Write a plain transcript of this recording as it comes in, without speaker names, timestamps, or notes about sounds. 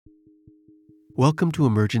Welcome to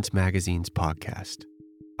Emergence Magazine's podcast.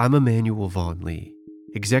 I'm Emmanuel Vaughn Lee,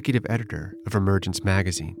 executive editor of Emergence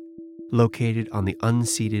Magazine, located on the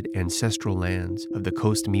unceded ancestral lands of the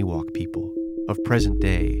Coast Miwok people of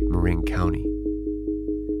present-day Marin County.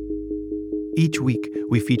 Each week,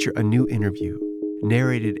 we feature a new interview,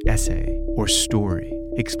 narrated essay, or story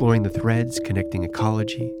exploring the threads connecting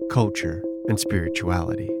ecology, culture, and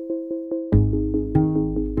spirituality.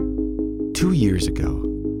 2 years ago,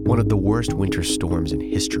 one of the worst winter storms in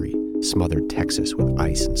history smothered Texas with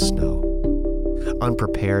ice and snow.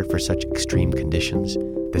 Unprepared for such extreme conditions,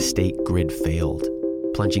 the state grid failed,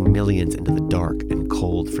 plunging millions into the dark and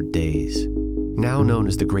cold for days. Now known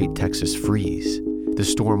as the Great Texas Freeze, the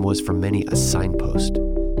storm was for many a signpost,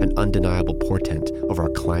 an undeniable portent of our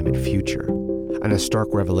climate future, and a stark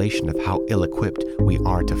revelation of how ill-equipped we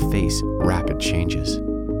are to face rapid changes.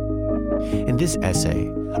 In this essay,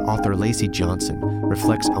 author Lacy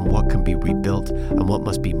reflects on what can be rebuilt and what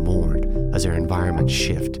must be mourned as our environments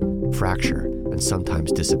shift, fracture, and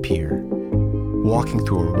sometimes disappear. Walking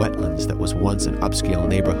through a wetlands that was once an upscale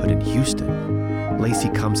neighborhood in Houston, Lacy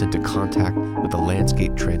comes into contact with a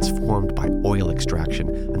landscape transformed by oil extraction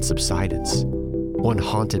and subsidence, one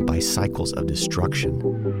haunted by cycles of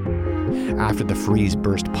destruction. After the freeze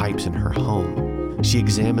burst pipes in her home, she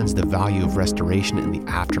examines the value of restoration in the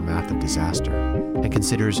aftermath of disaster and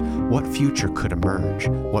considers what future could emerge,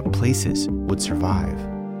 what places would survive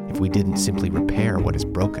if we didn't simply repair what is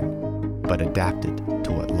broken, but adapted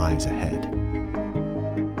to what lies ahead.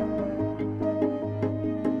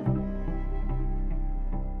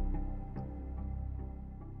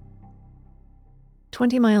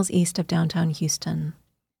 "20 miles east of downtown Houston,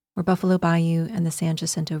 where Buffalo Bayou and the San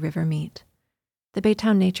Jacinto River meet, the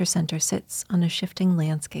Baytown Nature Center sits on a shifting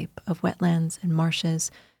landscape of wetlands and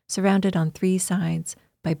marshes surrounded on three sides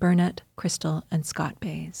by Burnett, Crystal, and Scott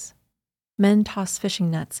Bays. Men toss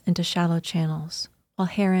fishing nets into shallow channels, while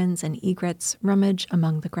herons and egrets rummage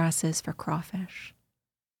among the grasses for crawfish.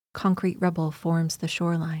 Concrete rubble forms the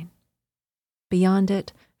shoreline. Beyond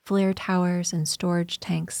it, flare towers and storage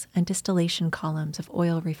tanks and distillation columns of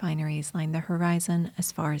oil refineries line the horizon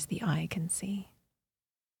as far as the eye can see.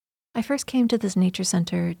 I first came to this nature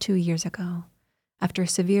center 2 years ago, after a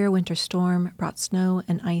severe winter storm brought snow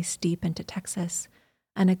and ice deep into Texas,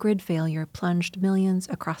 and a grid failure plunged millions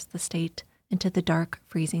across the state into the dark,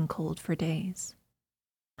 freezing cold for days.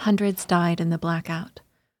 Hundreds died in the blackout,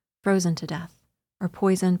 frozen to death, or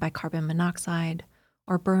poisoned by carbon monoxide,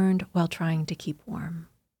 or burned while trying to keep warm.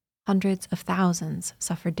 Hundreds of thousands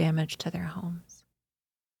suffered damage to their homes.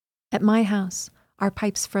 At my house, our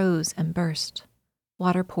pipes froze and burst.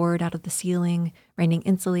 Water poured out of the ceiling, raining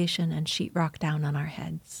insulation and sheetrock down on our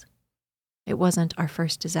heads. It wasn't our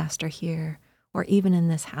first disaster here, or even in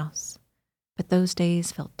this house, but those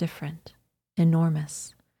days felt different,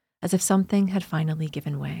 enormous, as if something had finally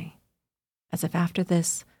given way, as if after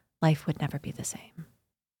this, life would never be the same.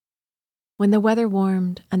 When the weather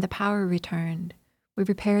warmed and the power returned, we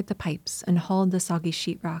repaired the pipes and hauled the soggy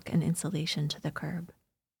sheetrock and insulation to the curb.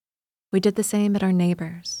 We did the same at our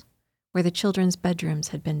neighbors', where the children's bedrooms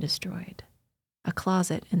had been destroyed, a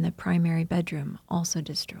closet in the primary bedroom also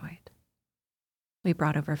destroyed. We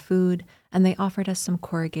brought over food, and they offered us some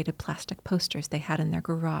corrugated plastic posters they had in their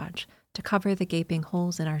garage to cover the gaping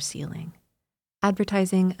holes in our ceiling,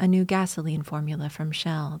 advertising a new gasoline formula from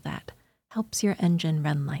Shell that helps your engine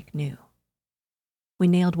run like new. We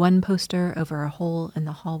nailed one poster over a hole in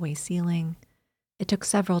the hallway ceiling. It took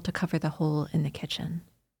several to cover the hole in the kitchen.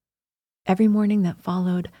 Every morning that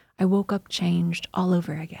followed, I woke up changed all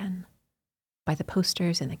over again. By the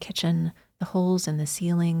posters in the kitchen, the holes in the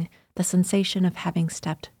ceiling, the sensation of having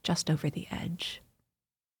stepped just over the edge.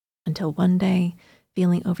 Until one day,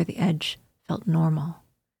 feeling over the edge felt normal,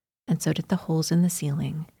 and so did the holes in the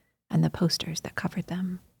ceiling and the posters that covered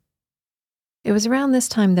them. It was around this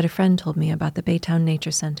time that a friend told me about the Baytown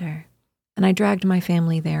Nature Center, and I dragged my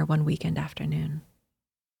family there one weekend afternoon.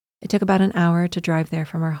 It took about an hour to drive there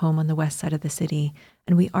from our home on the west side of the city,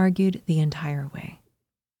 and we argued the entire way.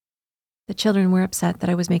 The children were upset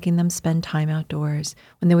that I was making them spend time outdoors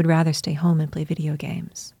when they would rather stay home and play video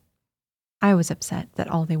games. I was upset that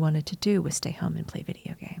all they wanted to do was stay home and play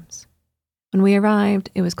video games. When we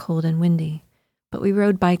arrived, it was cold and windy, but we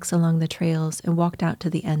rode bikes along the trails and walked out to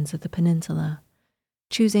the ends of the peninsula,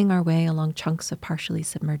 choosing our way along chunks of partially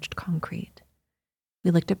submerged concrete. We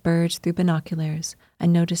looked at birds through binoculars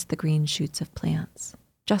and noticed the green shoots of plants,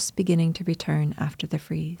 just beginning to return after the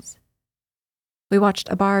freeze. We watched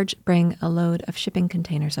a barge bring a load of shipping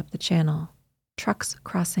containers up the channel, trucks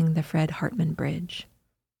crossing the Fred Hartman Bridge.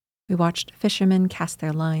 We watched fishermen cast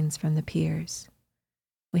their lines from the piers.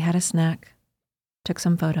 We had a snack, took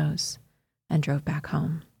some photos, and drove back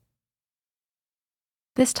home.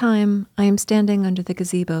 This time, I am standing under the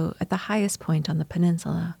gazebo at the highest point on the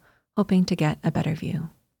peninsula, hoping to get a better view.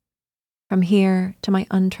 From here, to my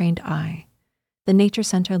untrained eye, the nature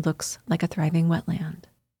center looks like a thriving wetland.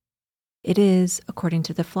 It is, according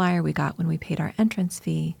to the flyer we got when we paid our entrance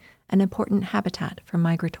fee, an important habitat for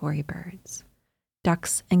migratory birds.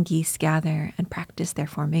 Ducks and geese gather and practice their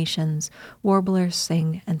formations, warblers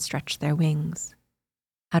sing and stretch their wings.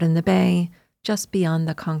 Out in the bay, just beyond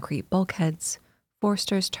the concrete bulkheads,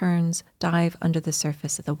 Forster's terns dive under the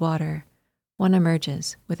surface of the water. One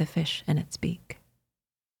emerges with a fish in its beak.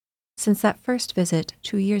 Since that first visit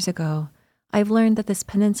 2 years ago, I've learned that this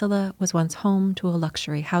peninsula was once home to a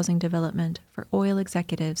luxury housing development for oil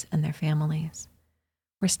executives and their families,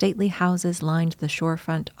 where stately houses lined the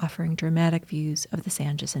shorefront, offering dramatic views of the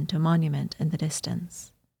San Jacinto Monument in the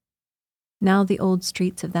distance. Now the old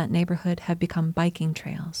streets of that neighborhood have become biking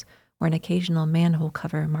trails, where an occasional manhole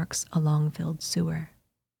cover marks a long-filled sewer.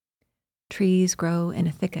 Trees grow in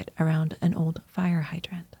a thicket around an old fire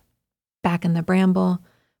hydrant. Back in the bramble,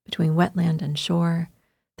 between wetland and shore,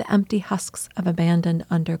 the empty husks of abandoned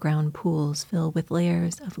underground pools fill with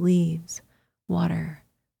layers of leaves, water,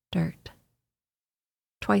 dirt.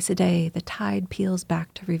 Twice a day, the tide peels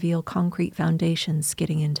back to reveal concrete foundations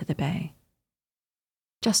skidding into the bay.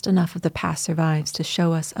 Just enough of the past survives to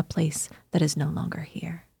show us a place that is no longer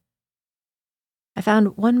here. I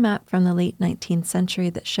found one map from the late 19th century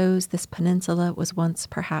that shows this peninsula was once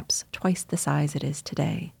perhaps twice the size it is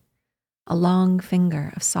today. A long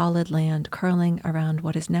finger of solid land curling around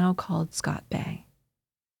what is now called Scott Bay.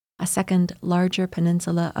 A second, larger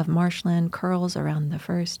peninsula of marshland curls around the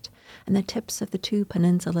first, and the tips of the two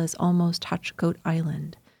peninsulas almost touch Goat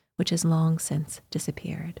Island, which has long since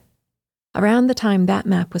disappeared. Around the time that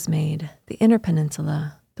map was made, the inner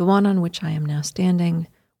peninsula, the one on which I am now standing,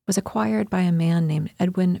 was acquired by a man named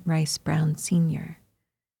Edwin Rice Brown Sr.,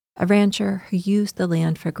 a rancher who used the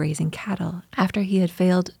land for grazing cattle after he had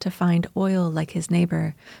failed to find oil like his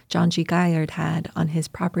neighbor John G. Gaillard had on his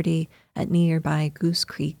property at nearby Goose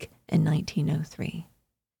Creek in 1903.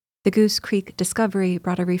 The Goose Creek discovery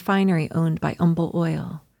brought a refinery owned by Humble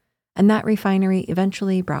Oil, and that refinery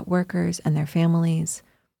eventually brought workers and their families,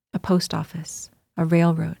 a post office, a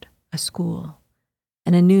railroad, a school,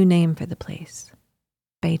 and a new name for the place,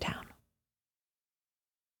 Baytown.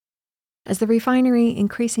 As the refinery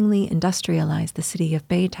increasingly industrialized the city of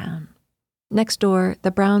Baytown, next door,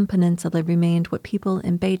 the Brown Peninsula remained what people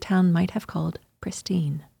in Baytown might have called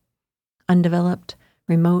pristine. Undeveloped,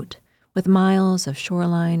 remote, with miles of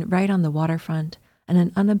shoreline right on the waterfront and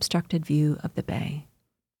an unobstructed view of the bay.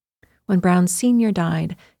 When Brown Sr.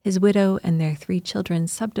 died, his widow and their 3 children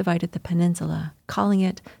subdivided the peninsula, calling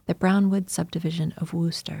it the Brownwood Subdivision of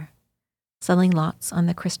Wooster, selling lots on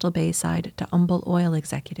the Crystal Bay side to Humble Oil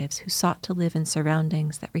executives who sought to live in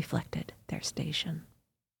surroundings that reflected their station.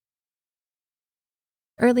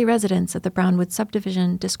 Early residents of the Brownwood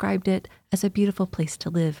subdivision described it as a beautiful place to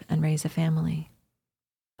live and raise a family.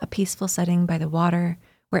 A peaceful setting by the water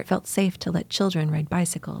where it felt safe to let children ride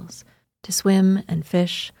bicycles, to swim and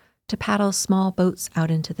fish, to paddle small boats out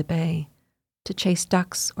into the bay, to chase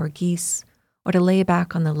ducks or geese, or to lay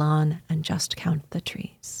back on the lawn and just count the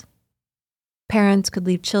trees. Parents could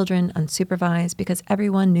leave children unsupervised because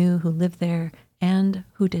everyone knew who lived there and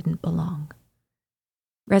who didn't belong.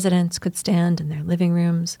 Residents could stand in their living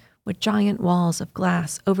rooms with giant walls of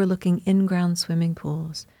glass overlooking in-ground swimming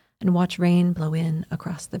pools and watch rain blow in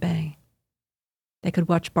across the bay. They could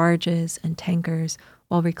watch barges and tankers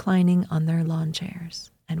while reclining on their lawn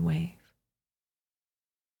chairs and wave.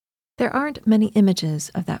 There aren't many images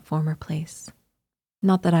of that former place.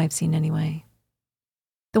 Not that I've seen anyway.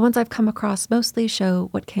 The ones I've come across mostly show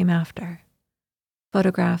what came after.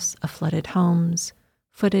 Photographs of flooded homes,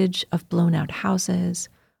 footage of blown-out houses,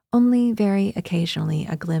 only very occasionally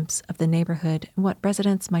a glimpse of the neighborhood and what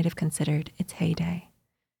residents might have considered its heyday,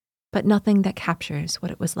 but nothing that captures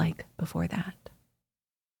what it was like before that.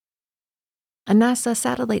 A NASA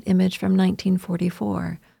satellite image from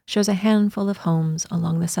 1944 shows a handful of homes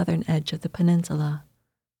along the southern edge of the peninsula,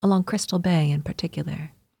 along Crystal Bay in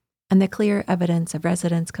particular, and the clear evidence of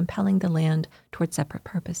residents compelling the land toward separate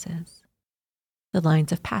purposes. The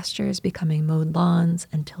lines of pastures becoming mowed lawns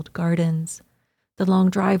and tilled gardens, the long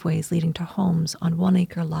driveways leading to homes on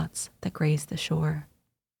 1-acre lots that graze the shore.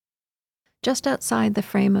 Just outside the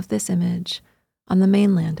frame of this image, on the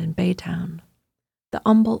mainland in Baytown, the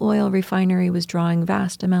Humble Oil refinery was drawing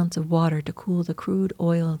vast amounts of water to cool the crude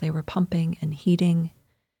oil they were pumping and heating,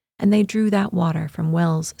 and they drew that water from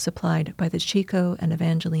wells supplied by the Chico and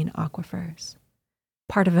Evangeline aquifers.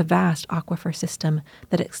 part of a vast aquifer system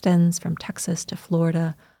that extends from Texas to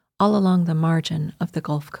Florida, all along the margin of the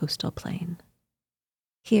Gulf coastal plain.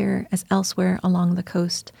 Here, as elsewhere along the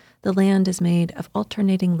coast, the land is made of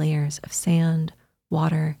alternating layers of sand,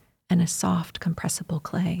 water, and a soft, compressible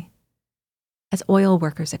clay. As oil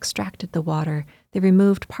workers extracted the water, they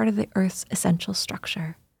removed part of the earth's essential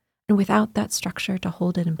structure, and without that structure to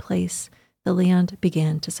hold it in place, the land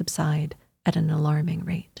began to subside at an alarming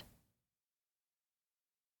rate.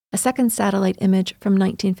 A second satellite image from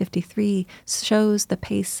 1953 shows the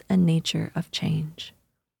pace and nature of change.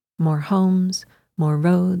 More homes, more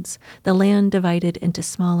roads, the land divided into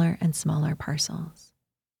smaller and smaller parcels.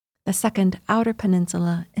 The second outer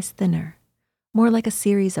peninsula is thinner, more like a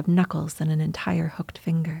series of knuckles than an entire hooked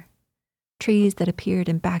finger. Trees that appeared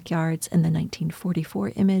in backyards in the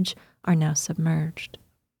 1944 image are now submerged.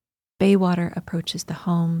 Bay water approaches the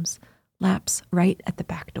homes, laps right at the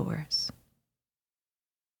back doors.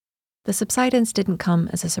 The subsidence didn't come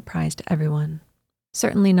as a surprise to everyone,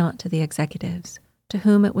 certainly not to the executives, to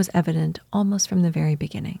whom it was evident almost from the very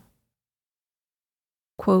beginning.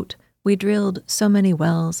 Quote, "We drilled so many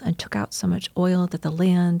wells and took out so much oil that the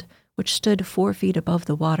land, which stood 4 feet above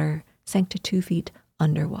the water, sank to 2 feet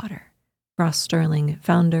underwater," Ross Sterling,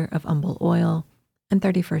 founder of Humble Oil and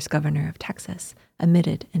 31st governor of Texas,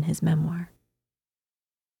 admitted in his memoir.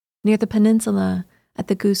 Near the peninsula, at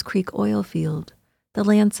the Goose Creek oil field, the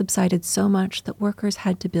land subsided so much that workers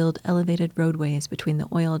had to build elevated roadways between the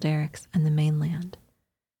oil derricks and the mainland.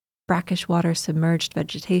 Brackish water submerged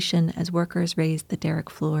vegetation as workers raised the derrick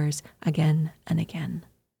floors again and again.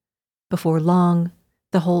 Before long,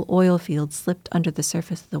 the whole oil field slipped under the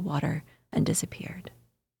surface of the water and disappeared.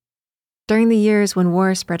 During the years when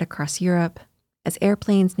war spread across Europe, as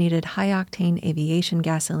airplanes needed high-octane aviation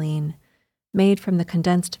gasoline made from the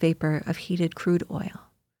condensed vapor of heated crude oil,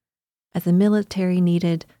 as the military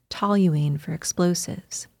needed toluene for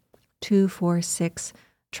explosives,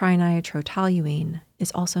 2,4,6-trinitrotoluene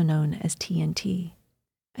is also known as TNT,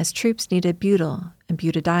 as troops needed butyl and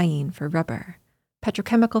butadiene for rubber.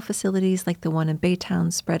 Petrochemical facilities like the one in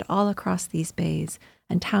Baytown spread all across these bays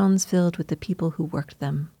and towns filled with the people who worked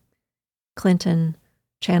them. Clinton,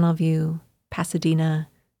 Channelview, Pasadena,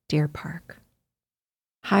 Deer Park.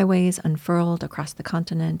 Highways unfurled across the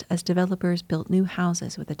continent as developers built new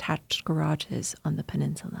houses with attached garages on the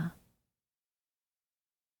peninsula.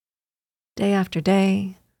 Day after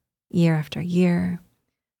day, year after year,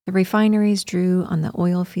 the refineries drew on the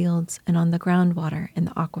oil fields and on the groundwater in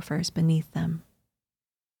the aquifers beneath them.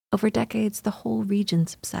 Over decades, the whole region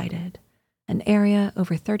subsided, an area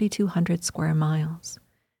over 3,200 square miles,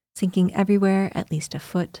 sinking everywhere at least a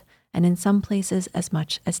foot, and in some places as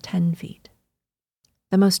much as 10 feet.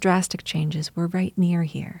 The most drastic changes were right near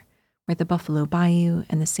here, where the Buffalo Bayou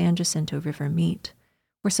and the San Jacinto River meet,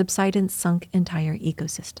 where subsidence sunk entire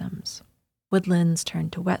ecosystems. Woodlands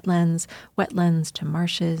turned to wetlands, wetlands to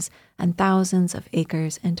marshes, and thousands of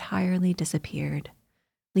acres entirely disappeared,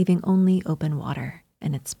 leaving only open water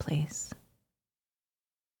in its place.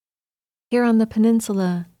 Here on the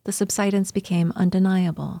peninsula, the subsidence became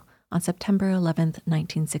undeniable on September 11,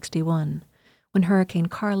 1961, when Hurricane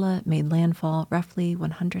Carla made landfall roughly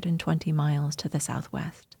 120 miles to the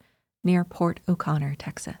southwest, near Port O'Connor,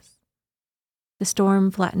 Texas. The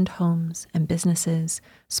storm flattened homes and businesses,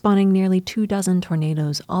 spawning nearly 24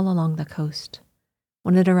 tornadoes all along the coast.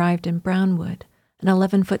 When it arrived in Brownwood, an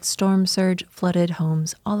 11-foot storm surge flooded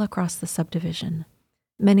homes all across the subdivision,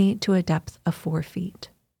 many to a depth of 4 feet.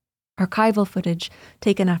 Archival footage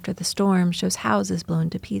taken after the storm shows houses blown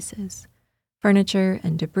to pieces, furniture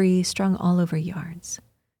and debris strung all over yards,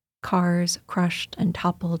 cars crushed and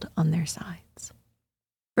toppled on their sides.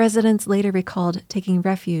 Residents later recalled taking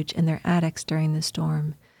refuge in their attics during the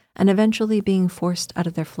storm and eventually being forced out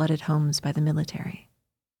of their flooded homes by the military.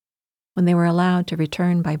 When they were allowed to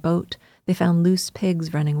return by boat, they found loose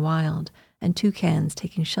pigs running wild and toucans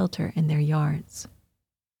taking shelter in their yards.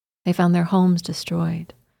 They found their homes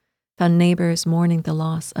destroyed, found neighbors mourning the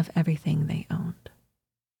loss of everything they owned.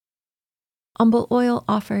 Humble Oil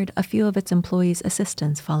offered a few of its employees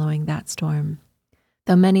assistance following that storm,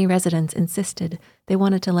 though many residents insisted they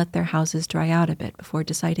wanted to let their houses dry out a bit before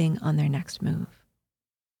deciding on their next move.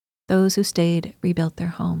 Those who stayed rebuilt their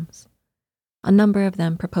homes. A number of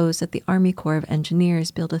them proposed that the Army Corps of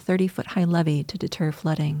Engineers build a 30-foot-high levee to deter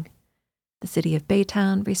flooding. The city of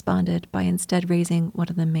Baytown responded by instead raising one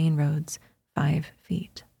of the main roads 5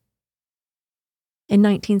 feet. In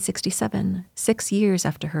 1967, 6 years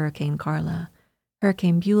after Hurricane Carla,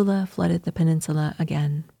 Hurricane Beulah flooded the peninsula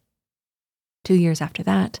again. 2 years after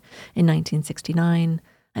that, in 1969,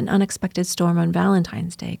 an unexpected storm on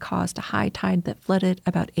Valentine's Day caused a high tide that flooded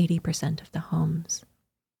about 80% of the homes.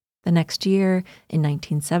 The next year, in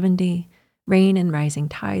 1970, rain and rising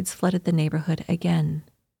tides flooded the neighborhood again.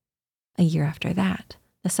 A year after that,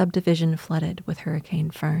 the subdivision flooded with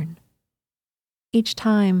Hurricane Fern. Each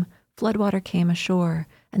time, floodwater came ashore,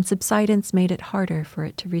 and subsidence made it harder for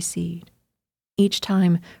it to recede. Each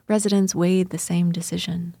time, residents weighed the same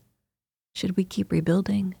decision. Should we keep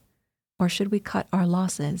rebuilding, or should we cut our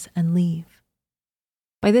losses and leave?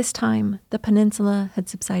 By this time, the peninsula had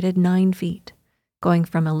subsided 9 feet, going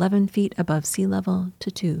from 11 feet above sea level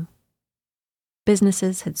to 2.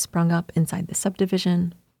 Businesses had sprung up inside the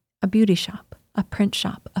subdivision: a beauty shop, a print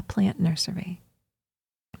shop, a plant nursery.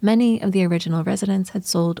 Many of the original residents had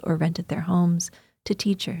sold or rented their homes to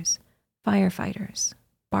teachers, firefighters,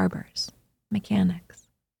 barbers, mechanics.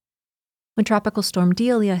 When Tropical Storm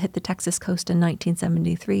Delia hit the Texas coast in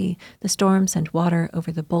 1973, the storm sent water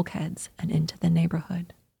over the bulkheads and into the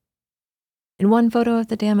neighborhood. In one photo of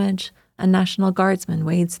the damage, a National Guardsman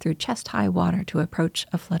wades through chest-high water to approach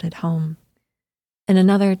a flooded home. In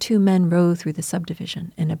another, 2 men row through the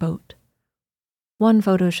subdivision in a boat. One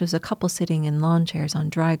photo shows a couple sitting in lawn chairs on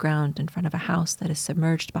dry ground in front of a house that is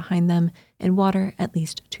submerged behind them in water at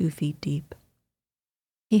least 2 feet deep.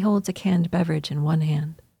 He holds a canned beverage in one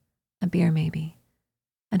hand, a beer maybe,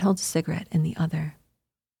 and holds a cigarette in the other.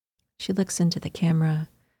 She looks into the camera,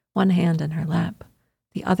 one hand in her lap,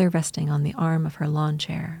 the other resting on the arm of her lawn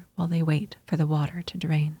chair while they wait for the water to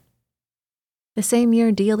drain. The same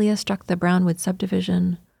year Delia struck the Brownwood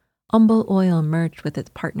subdivision, Humble Oil merged with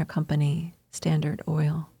its partner company, Standard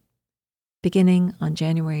Oil. Beginning on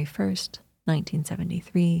January 1st,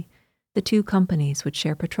 1973, the 2 companies would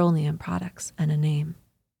share petroleum products and a name: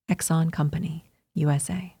 Exxon Company,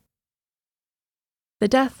 USA. The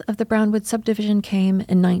death of the Brownwood subdivision came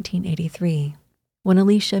in 1983, when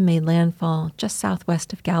Alicia made landfall just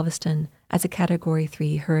southwest of Galveston as a Category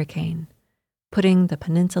 3 hurricane, putting the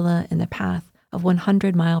peninsula in the path of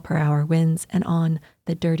 100-mile-per-hour winds and on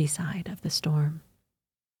the dirty side of the storm.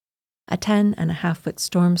 A 10.5-foot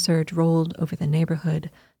storm surge rolled over the neighborhood,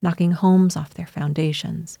 knocking homes off their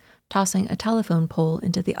foundations, tossing a telephone pole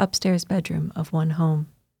into the upstairs bedroom of one home.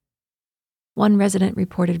 One resident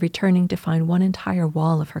reported returning to find one entire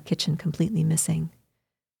wall of her kitchen completely missing: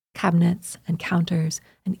 cabinets and counters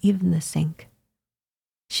and even the sink.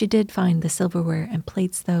 She did find the silverware and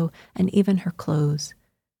plates, though, and even her clothes,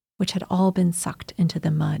 which had all been sucked into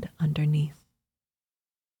the mud underneath.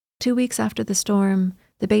 2 weeks after the storm,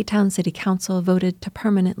 the Baytown City Council voted to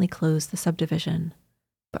permanently close the subdivision,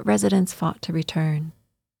 but residents fought to return.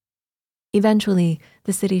 Eventually,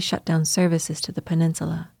 the city shut down services to the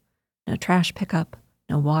peninsula. No trash pickup,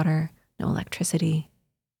 no water, no electricity.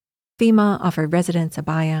 FEMA offered residents a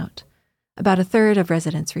buyout. About a third of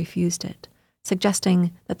residents refused it,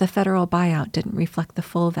 suggesting that the federal buyout didn't reflect the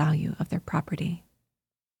full value of their property.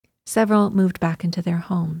 Several moved back into their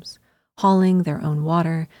homes, hauling their own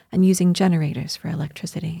water and using generators for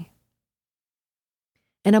electricity.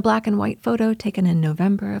 In a black and white photo taken in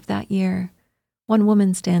November of that year, one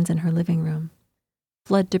woman stands in her living room,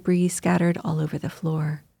 flood debris scattered all over the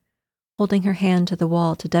floor, holding her hand to the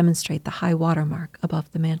wall to demonstrate the high water mark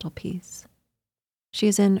above the mantelpiece. She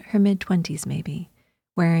is in her mid-20s maybe,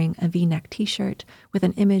 wearing a V-neck t-shirt with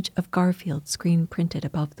an image of Garfield screen printed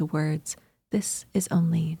above the words, "This is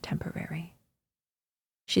only temporary."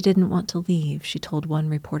 She didn't want to leave, she told one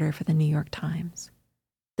reporter for the New York Times.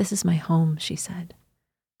 "This is my home," she said.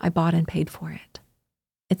 "I bought and paid for it.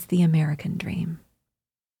 It's the American dream."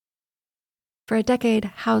 For a decade,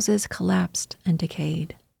 houses collapsed and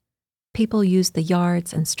decayed. People used the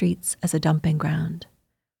yards and streets as a dumping ground.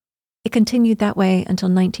 It continued that way until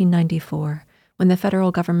 1994, when the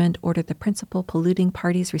federal government ordered the principal polluting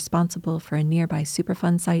parties responsible for a nearby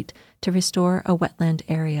Superfund site to restore a wetland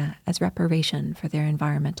area as reparation for their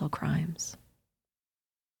environmental crimes.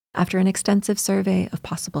 After an extensive survey of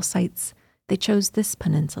possible sites, they chose this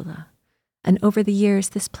peninsula, and over the years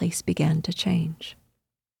this place began to change.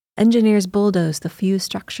 Engineers bulldozed the few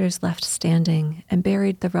structures left standing and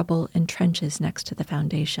buried the rubble in trenches next to the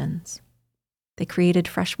foundations. They created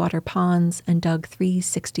freshwater ponds and dug 3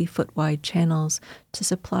 60-foot-wide channels to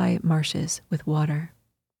supply marshes with water.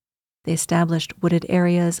 They established wooded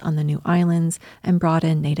areas on the new islands and brought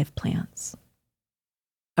in native plants.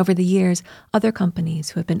 Over the years, other companies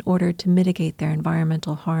who have been ordered to mitigate their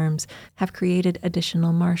environmental harms have created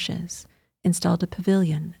additional marshes, installed a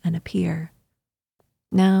pavilion and a pier.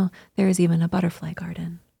 Now there is even a butterfly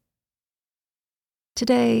garden.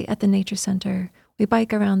 Today, at the Nature Center, we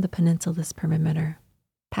bike around the peninsula's perimeter,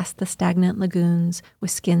 past the stagnant lagoons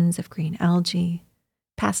with skins of green algae,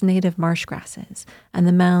 past native marsh grasses and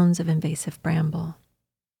the mounds of invasive bramble.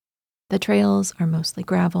 The trails are mostly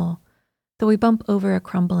gravel, though we bump over a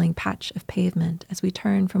crumbling patch of pavement as we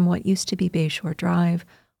turn from what used to be Bayshore Drive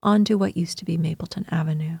onto what used to be Mapleton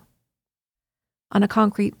Avenue. On a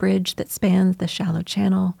concrete bridge that spans the shallow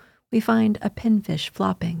channel, we find a pinfish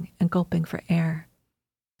flopping and gulping for air.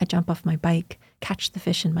 I jump off my bike, catch the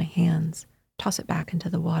fish in my hands, toss it back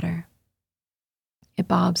into the water. It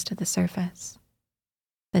bobs to the surface,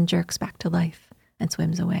 then jerks back to life and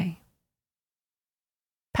swims away.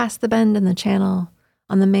 Past the bend in the channel,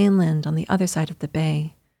 on the mainland on the other side of the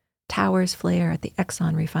bay, towers flare at the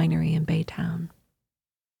Exxon refinery in Baytown.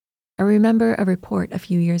 I remember a report a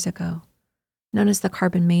few years ago, known as the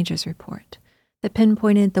Carbon Majors Report, that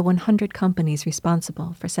pinpointed the 100 companies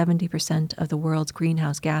responsible for 70% of the world's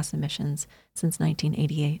greenhouse gas emissions since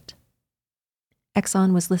 1988.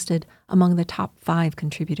 Exxon was listed among the top 5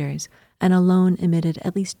 contributors and alone emitted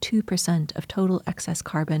at least 2% of total excess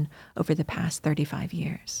carbon over the past 35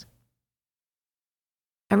 years.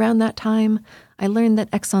 Around that time, I learned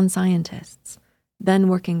that Exxon scientists, then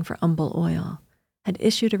working for Humble Oil, had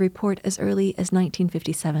issued a report as early as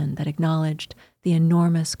 1957 that acknowledged the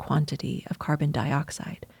enormous quantity of carbon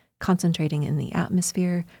dioxide concentrating in the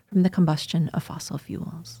atmosphere from the combustion of fossil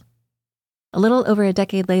fuels. A little over a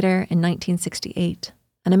decade later, in 1968,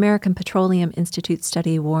 an American Petroleum Institute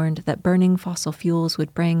study warned that burning fossil fuels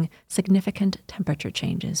would bring significant temperature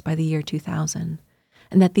changes by the year 2000,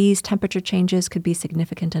 and that these temperature changes could be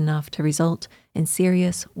significant enough to result in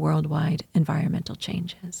serious worldwide environmental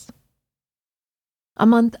changes. A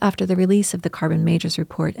month after the release of the Carbon Majors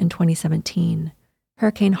Report in 2017,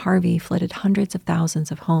 Hurricane Harvey flooded hundreds of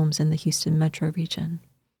thousands of homes in the Houston metro region,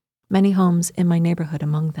 many homes in my neighborhood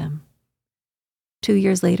among them. 2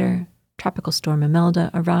 years later, Tropical Storm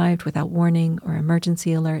Imelda arrived without warning or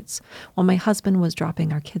emergency alerts while my husband was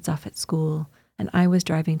dropping our kids off at school and I was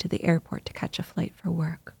driving to the airport to catch a flight for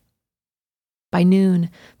work. By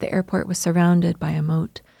noon, the airport was surrounded by a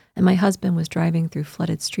moat, and my husband was driving through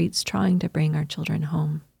flooded streets trying to bring our children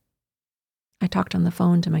home. I talked on the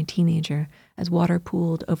phone to my teenager as water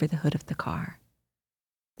pooled over the hood of the car.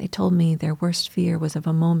 They told me their worst fear was of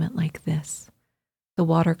a moment like this, the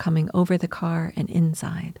water coming over the car and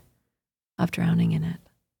inside, of drowning in it.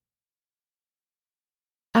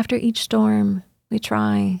 After each storm, we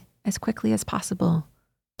try, as quickly as possible,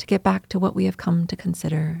 to get back to what we have come to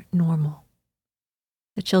consider normal.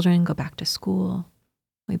 The children go back to school.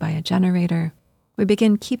 We buy a generator. We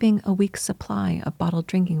begin keeping a week's supply of bottled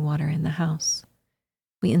drinking water in the house.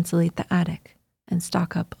 We insulate the attic and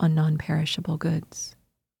stock up on non-perishable goods.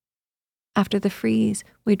 After the freeze,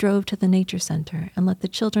 we drove to the nature center and let the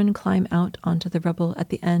children climb out onto the rubble at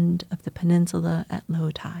the end of the peninsula at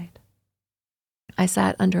low tide. I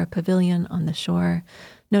sat under a pavilion on the shore,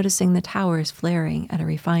 noticing the towers flaring at a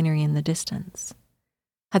refinery in the distance.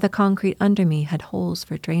 How the concrete under me had holes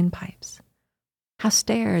for drain pipes. How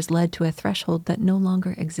stairs led to a threshold that no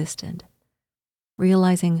longer existed.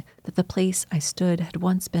 Realizing that the place I stood had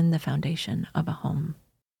once been the foundation of a home.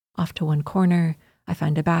 Off to one corner, I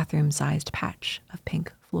find a bathroom-sized patch of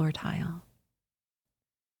pink floor tile.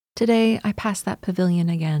 Today, I pass that pavilion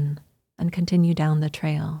again and continue down the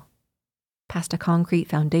trail, past a concrete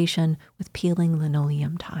foundation with peeling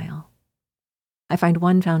linoleum tile. I find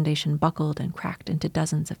one foundation buckled and cracked into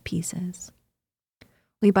dozens of pieces.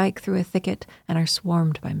 We bike through a thicket and are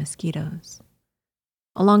swarmed by mosquitoes.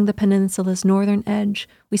 Along the peninsula's northern edge,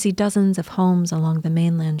 we see dozens of homes along the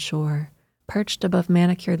mainland shore, perched above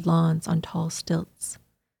manicured lawns on tall stilts.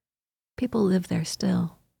 People live there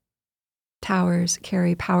still. Towers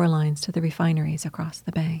carry power lines to the refineries across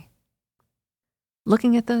the bay.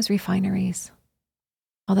 Looking at those refineries,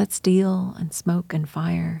 all that steel and smoke and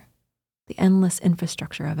fire, the endless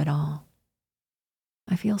infrastructure of it all,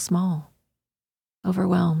 I feel small,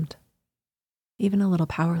 overwhelmed, even a little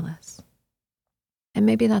powerless. And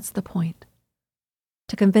maybe that's the point,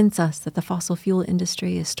 to convince us that the fossil fuel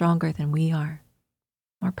industry is stronger than we are,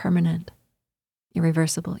 more permanent,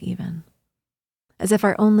 irreversible even, as if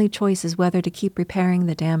our only choice is whether to keep repairing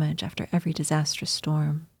the damage after every disastrous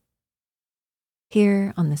storm.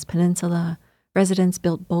 Here, on this peninsula, residents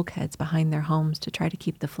built bulkheads behind their homes to try to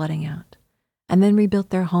keep the flooding out, and then rebuilt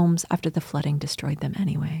their homes after the flooding destroyed them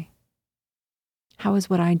anyway. How is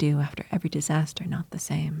what I do after every disaster not the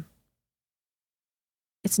same?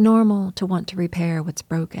 It's normal to want to repair what's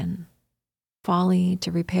broken, folly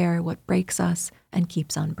to repair what breaks us and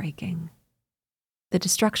keeps on breaking. The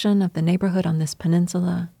destruction of the neighborhood on this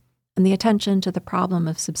peninsula and the attention to the problem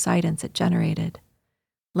of subsidence it generated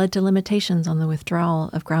led to limitations on the withdrawal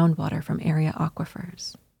of groundwater from area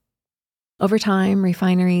aquifers. Over time,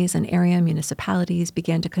 refineries and area municipalities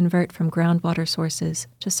began to convert from groundwater sources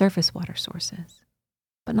to surface water sources,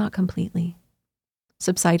 but not completely.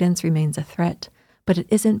 Subsidence remains a threat, but it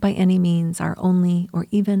isn't by any means our only or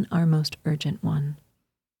even our most urgent one.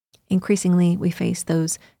 Increasingly, we face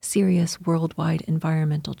those serious worldwide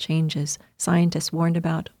environmental changes scientists warned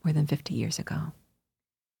about more than 50 years ago.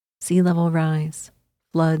 Sea level rise,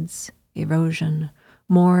 floods, erosion,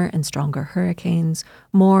 more and stronger hurricanes,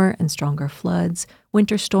 more and stronger floods,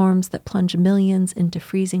 winter storms that plunge millions into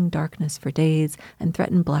freezing darkness for days and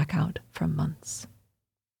threaten blackout for months.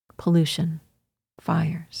 Pollution,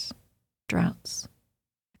 fires, droughts,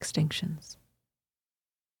 extinctions.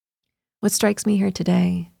 What strikes me here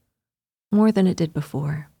today, more than it did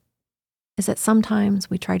before, is that sometimes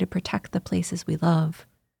we try to protect the places we love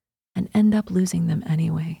and end up losing them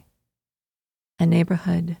anyway. A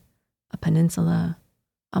neighborhood, a peninsula,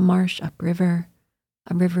 a marsh upriver,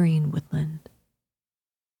 a riverine woodland.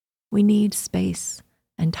 We need space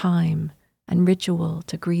and time and ritual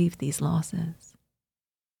to grieve these losses.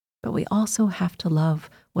 But we also have to love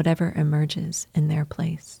whatever emerges in their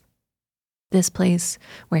place. This place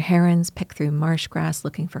where herons pick through marsh grass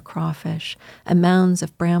looking for crawfish and mounds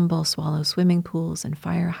of bramble swallow swimming pools and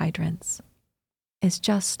fire hydrants is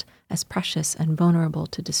just as precious and vulnerable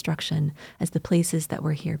to destruction as the places that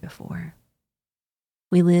were here before.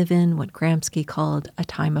 We live in what Gramsci called a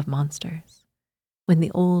time of monsters, when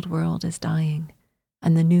the old world is dying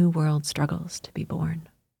and the new world struggles to be born.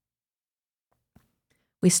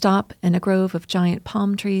 We stop in a grove of giant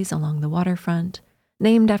palm trees along the waterfront,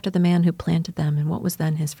 named after the man who planted them in what was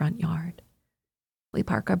then his front yard. We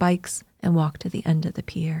park our bikes and walk to the end of the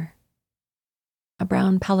pier. A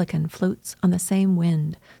brown pelican floats on the same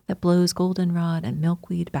wind that blows goldenrod and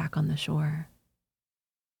milkweed back on the shore.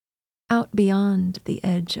 Out beyond the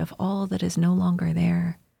edge of all that is no longer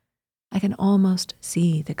there, I can almost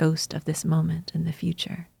see the ghost of this moment in the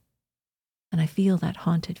future, and I feel that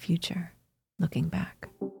haunted future looking back.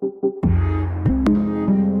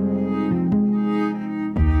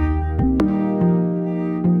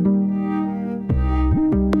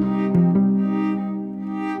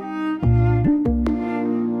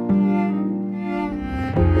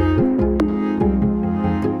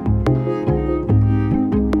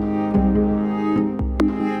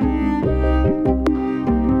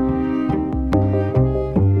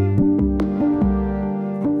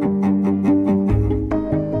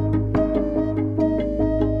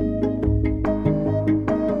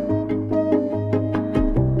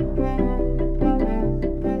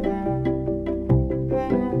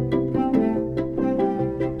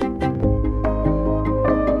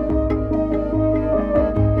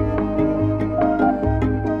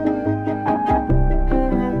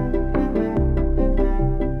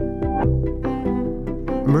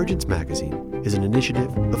 Emergence Magazine is an initiative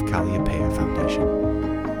of Calliopeia Foundation.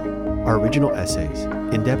 Our original essays,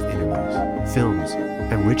 in-depth interviews, films,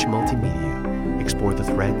 and rich multimedia explore the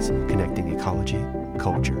threads connecting ecology,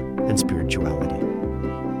 culture, and spirituality.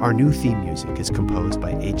 Our new theme music is composed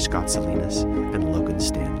by H. Scott Salinas and Logan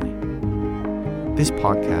Stanley. This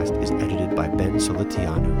podcast is edited by Ben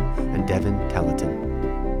Solitiano and Devin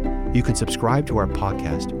Telleton. You can subscribe to our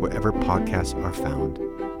podcast wherever podcasts are found.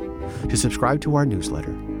 To subscribe to our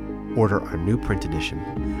newsletter, order our new print edition,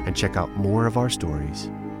 and check out more of our stories,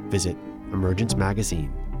 visit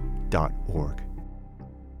emergencemagazine.org.